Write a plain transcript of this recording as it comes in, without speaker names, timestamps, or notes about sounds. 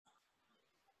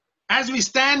As we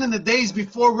stand in the days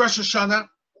before Rosh Hashanah,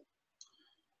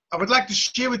 I would like to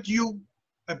share with you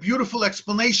a beautiful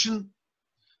explanation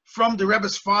from the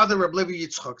Rebbe's father, Reb Levi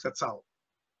Yitzchak Zatzal.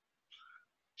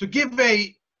 To give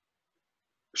a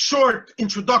short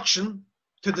introduction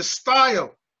to the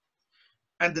style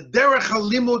and the derech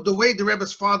halimud, the way the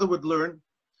Rebbe's father would learn,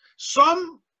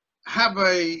 some have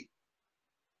a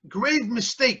grave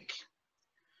mistake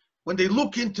when they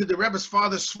look into the Rebbe's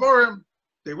father's Sforim.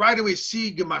 They right away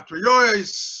see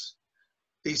gematriyos,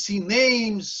 they see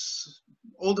names,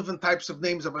 all different types of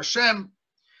names of Hashem,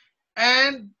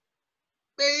 and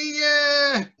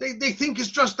they think it's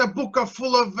just a book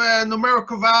full of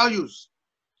numerical values,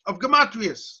 of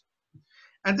gematriyos.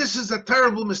 And this is a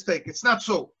terrible mistake. It's not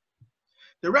so.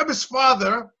 The Rebbe's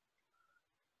father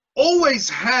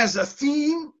always has a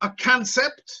theme, a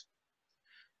concept,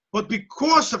 but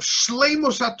because of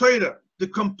Shleimus HaTorah, the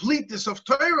completeness of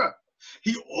Torah,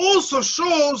 he also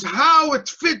shows how it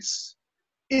fits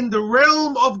in the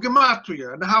realm of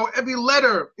Gematria and how every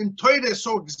letter in Torah is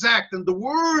so exact, and the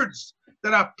words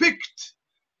that are picked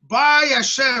by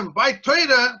Hashem, by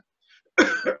Torah,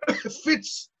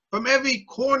 fits from every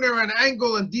corner and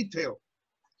angle and detail.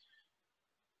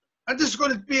 And this is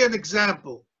going to be an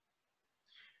example.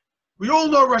 We all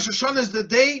know Rosh Hashanah is the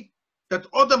day that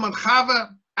Adam and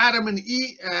Chava, Adam and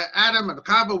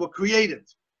Chava were created.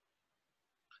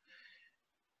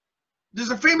 There's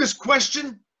a famous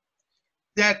question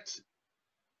that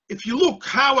if you look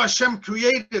how Hashem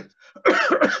created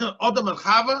Adam and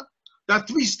Chava, there are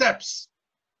three steps.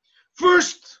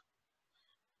 First,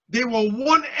 they were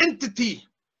one entity.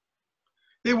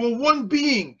 They were one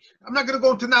being. I'm not going to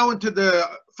go into the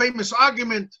famous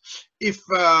argument if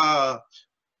Adam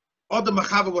and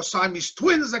Chava were Siamese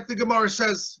twins, like the Gemara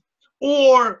says,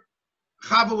 or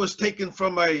Chava was taken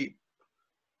from a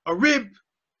rib,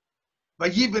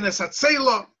 Vayiven es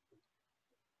Hatzela.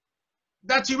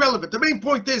 That's irrelevant. The main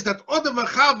point is that Adam and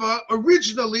Chava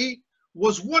originally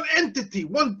was one entity,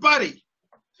 one body.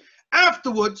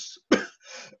 Afterwards,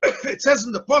 it says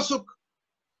in the Pasuk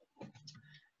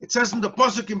in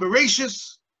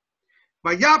Bereshis,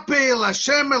 Vayapel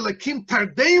Hashem Elokim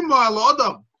Tardema al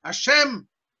Adam. Hashem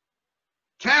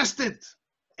casted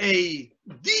a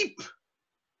deep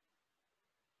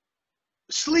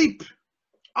sleep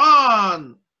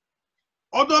on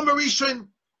Adam Rishon,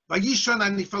 Vayishon,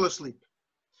 and he fell asleep.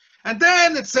 And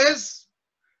then it says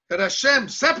that Hashem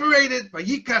separated,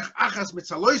 Vayikach Achas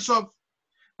Mitzaloisov,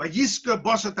 Vayiska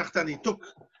Bosa Tachtan. He took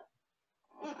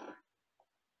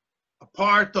a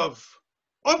part of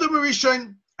Adam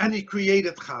Rishon and he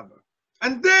created Chava.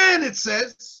 And then it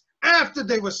says, after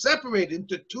they were separated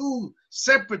into two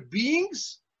separate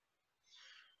beings,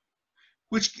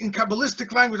 which in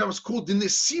Kabbalistic language that was called the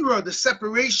Nesira, the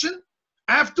separation.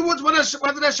 Afterwards, what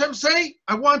did Hashem say?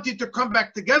 I want you to come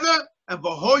back together, and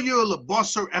v'hoyu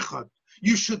lebasar echad.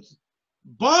 You should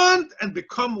bond and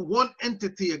become one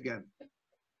entity again.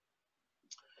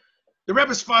 The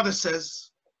Rebbe's father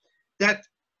says that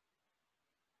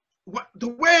the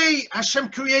way Hashem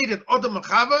created Adam and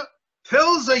Chava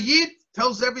tells a Yid,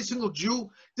 tells every single Jew,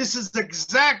 this is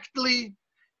exactly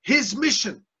his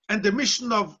mission and the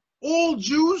mission of all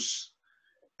Jews,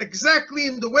 exactly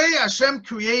in the way Hashem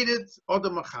created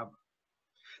Adam and Chava.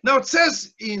 Now it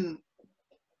says in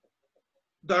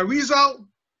the Arizal,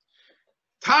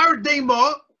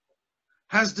 Tardema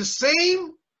has the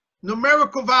same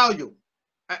numerical value.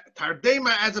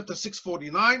 Tardema adds up to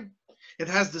 649. It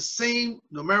has the same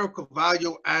numerical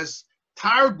value as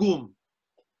Targum.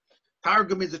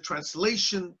 Targum is a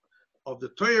translation of the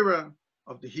Torah,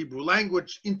 of the Hebrew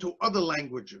language, into other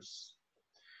languages.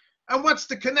 And what's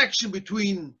the connection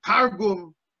between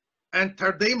Targum and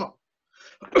Tardema?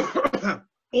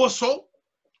 Also,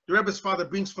 the Rebbe's father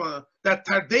brings for that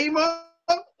Tardema,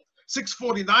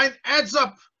 649, adds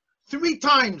up 3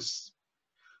 times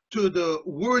to the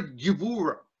word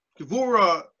Gevura.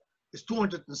 Gevura is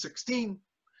 216.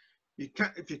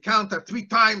 If you count that 3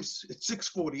 times, it's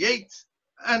 648.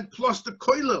 And plus the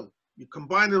koilel, you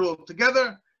combine it all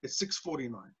together, it's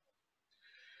 649.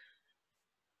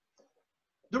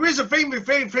 There is a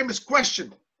famous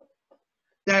question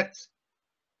that,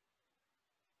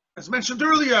 as mentioned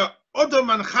earlier, Adam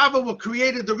and Chava were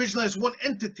created originally as one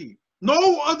entity.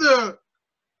 No other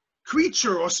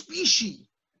creature or species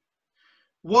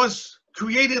was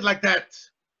created like that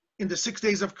in the 6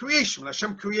 days of creation. When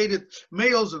Hashem created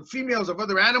males and females of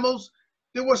other animals,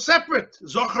 they were separate,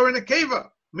 Zohar and Akeva,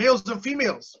 males and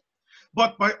females.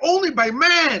 But only by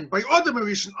man, by Adam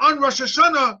Rishon, on Rosh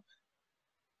Hashanah,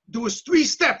 there was 3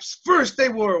 steps. First, they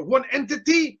were one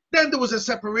entity, then there was a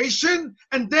separation,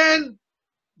 and then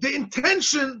the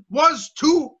intention was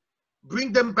to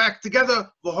bring them back together.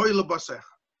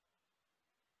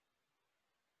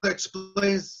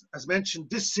 Explains, as mentioned,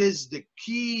 this is the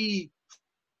key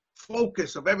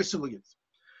focus of every single yid.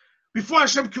 Before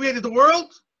Hashem created the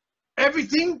world,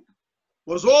 everything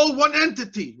was all one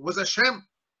entity, was Hashem.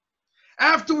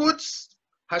 Afterwards,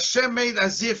 Hashem made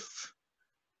as if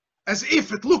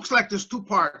it looks like there's two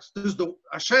parts. There's the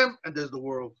Hashem and there's the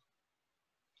world.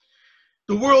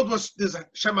 The world there's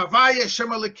Hashem Havaya, Hashem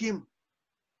Elokim.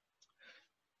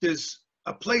 There's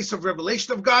a place of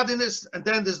revelation of godliness, and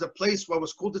then there's the place what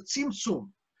was called the Tzimtzum,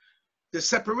 the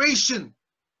separation,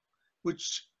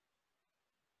 which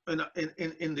in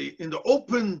the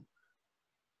open,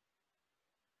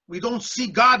 we don't see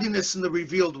godliness in the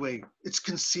revealed way. It's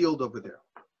concealed over there.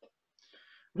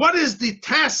 What is the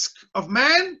task of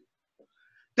man?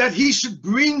 That he should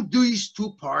bring these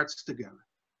two parts together.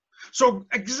 So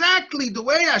exactly the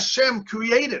way Hashem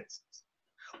created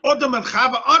Adam and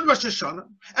Chava on Rosh Hashanah,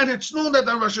 and it's known that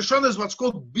on Rosh Hashanah is what's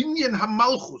called Binyan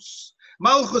HaMalchus.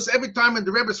 Malchus, every time in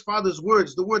the Rebbe's father's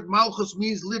words, the word Malchus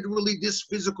means literally this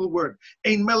physical word.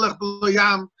 Ein Melech B'lo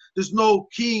Yam, there's no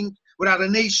king without a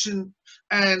nation.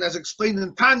 And as explained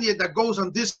in Tanya, that goes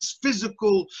on this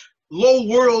physical, low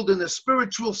world in a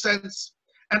spiritual sense.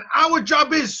 And our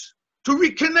job is to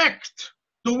reconnect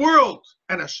the world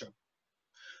and Hashem.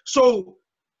 So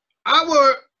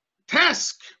our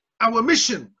task, our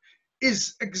mission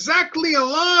is exactly a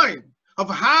line of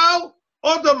how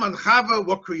Adam and Chava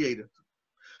were created.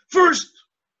 First,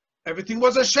 everything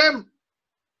was Hashem.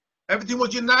 Everything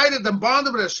was united and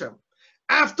bonded with Hashem.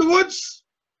 Afterwards,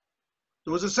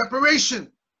 there was a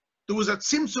separation. There was a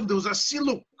tzimtzum, there was a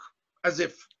siluk, as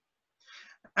if.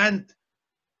 And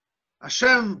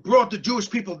Hashem brought the Jewish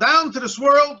people down to this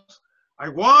world. I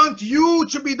want you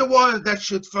to be the one that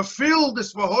should fulfill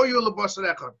this V'hoyu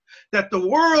L'basar Echad, that the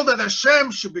world and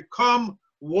Hashem should become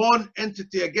one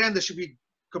entity again. There should be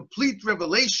complete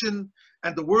revelation,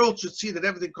 and the world should see that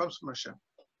everything comes from Hashem.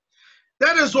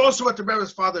 That is also what the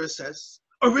Rebbe's father says.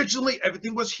 Originally,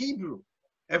 everything was Hebrew.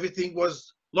 Everything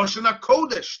was Lashon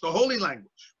HaKodesh, the holy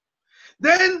language.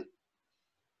 Then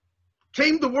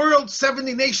came the world,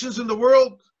 70 nations in the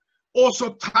world,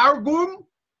 also Targum.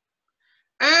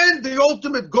 And the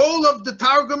ultimate goal of the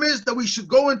Targum is that we should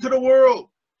go into the world,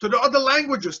 to the other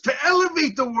languages, to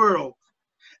elevate the world,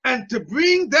 and to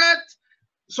bring that,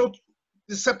 so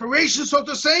the separation, so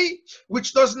to say,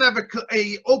 which doesn't have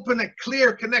a open and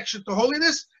clear connection to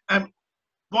holiness, and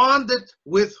bond it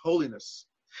with holiness.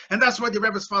 And that's why the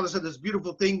Rebbe's father said this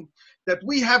beautiful thing, that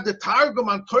we have the Targum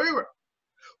on Torah.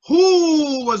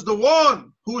 Who was the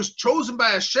one who was chosen by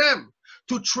Hashem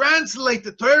to translate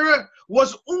the Torah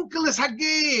was Unkeles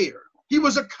Hager. He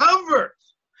was a convert,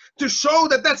 to show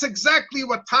that that's exactly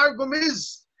what Targum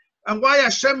is, and why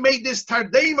Hashem made this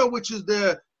Tardema, which is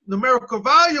the numerical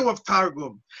value of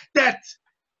Targum, that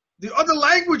the other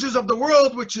languages of the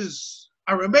world, which is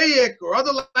Aramaic or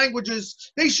other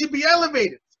languages, they should be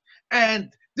elevated.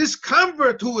 And this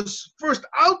convert who was first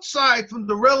outside from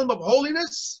the realm of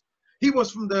holiness, he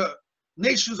was from the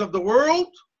nations of the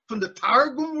world, from the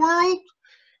Targum world.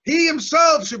 He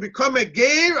himself should become a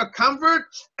ger, a convert,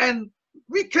 and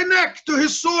reconnect to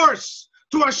his source,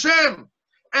 to Hashem,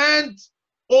 and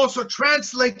also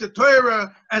translate the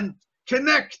Torah and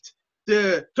connect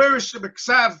the Torah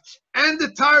Shebeksav and the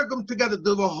Targum together,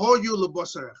 the V'hoyu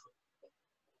L'basar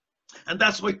Echad. And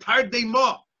that's why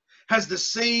Tardema has the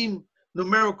same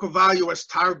numerical value as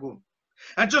Targum.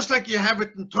 And just like you have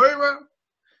it in Torah,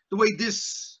 the way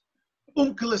this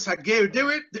Unkeles Hager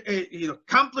did it, he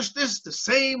accomplished this, the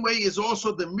same way is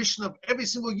also the mission of every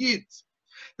single Yid.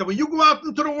 That when you go out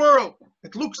into the world,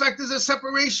 it looks like there's a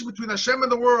separation between Hashem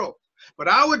and the world. But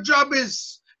our job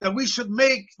is that we should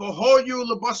make V'hoyu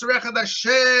L'basar Echad,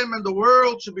 Hashem and the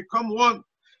world should become one,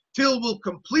 till we'll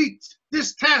complete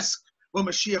this task when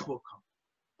Mashiach will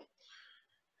come.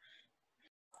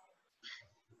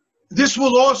 This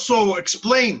will also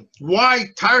explain why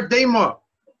Tardema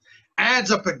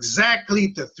adds up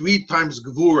exactly to 3 times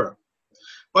Gevura.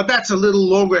 But that's a little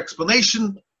longer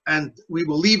explanation, and we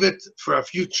will leave it for a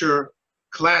future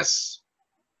class.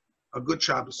 A good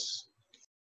Shabbos.